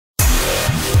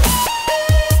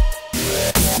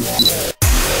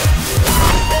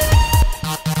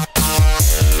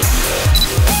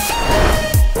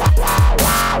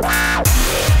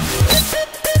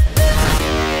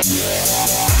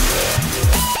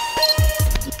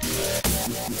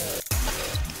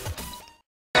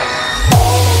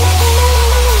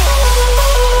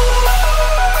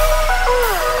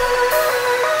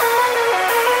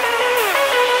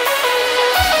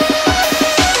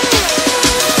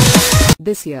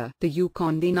This year, the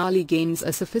Yukon Denali gains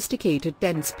a sophisticated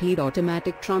 10-speed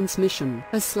automatic transmission,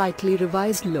 a slightly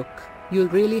revised look. You'll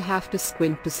really have to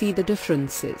squint to see the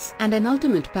differences, and an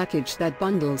ultimate package that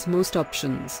bundles most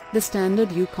options. The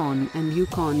standard Yukon and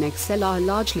Yukon XL are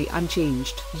largely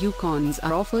unchanged. Yukons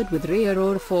are offered with rear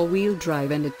or four-wheel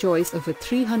drive and a choice of a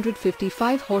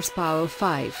 355 horsepower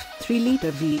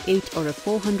 5.3-liter V8 or a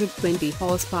 420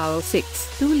 horsepower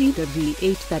 6.2-liter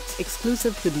V8 that's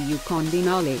exclusive to the Yukon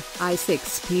Denali.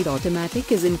 I6-speed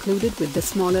automatic is included with the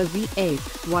smaller V8,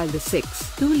 while the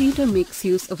 6.2-liter makes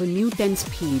use of a new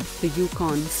 10-speed. The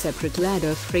Yukon's separate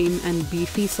ladder frame and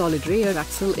beefy solid rear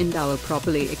axle endow a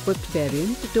properly equipped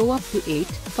variant to tow up to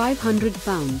 500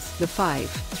 pounds. The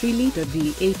 5.3-liter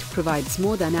V8 provides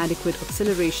more than adequate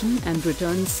acceleration and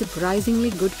returns surprisingly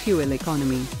good fuel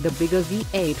economy. The bigger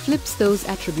V8 flips those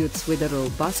attributes with a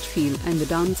robust feel, and the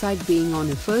downside being on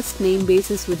a first-name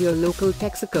basis with your local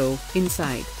Texaco.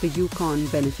 Inside, the Yukon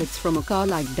benefits from a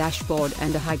car-like dashboard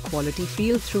and a high-quality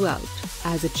feel throughout,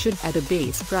 as it should at a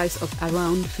base price of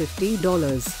around $50,000. The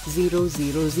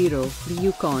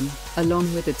Yukon,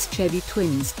 along with its Chevy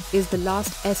twins, is the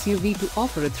last SUV to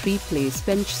offer a 3-place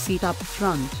bench seat up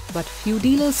front, but few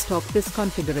dealers stock this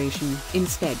configuration.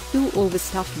 Instead, 2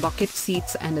 overstuffed bucket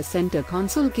seats and a center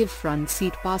console give front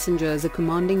seat passengers a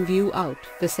commanding view out.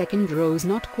 The second row's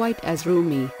not quite as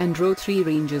roomy, and row 3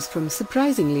 ranges from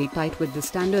surprisingly tight with the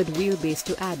standard wheelbase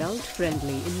to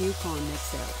adult-friendly in Yukon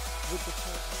XL.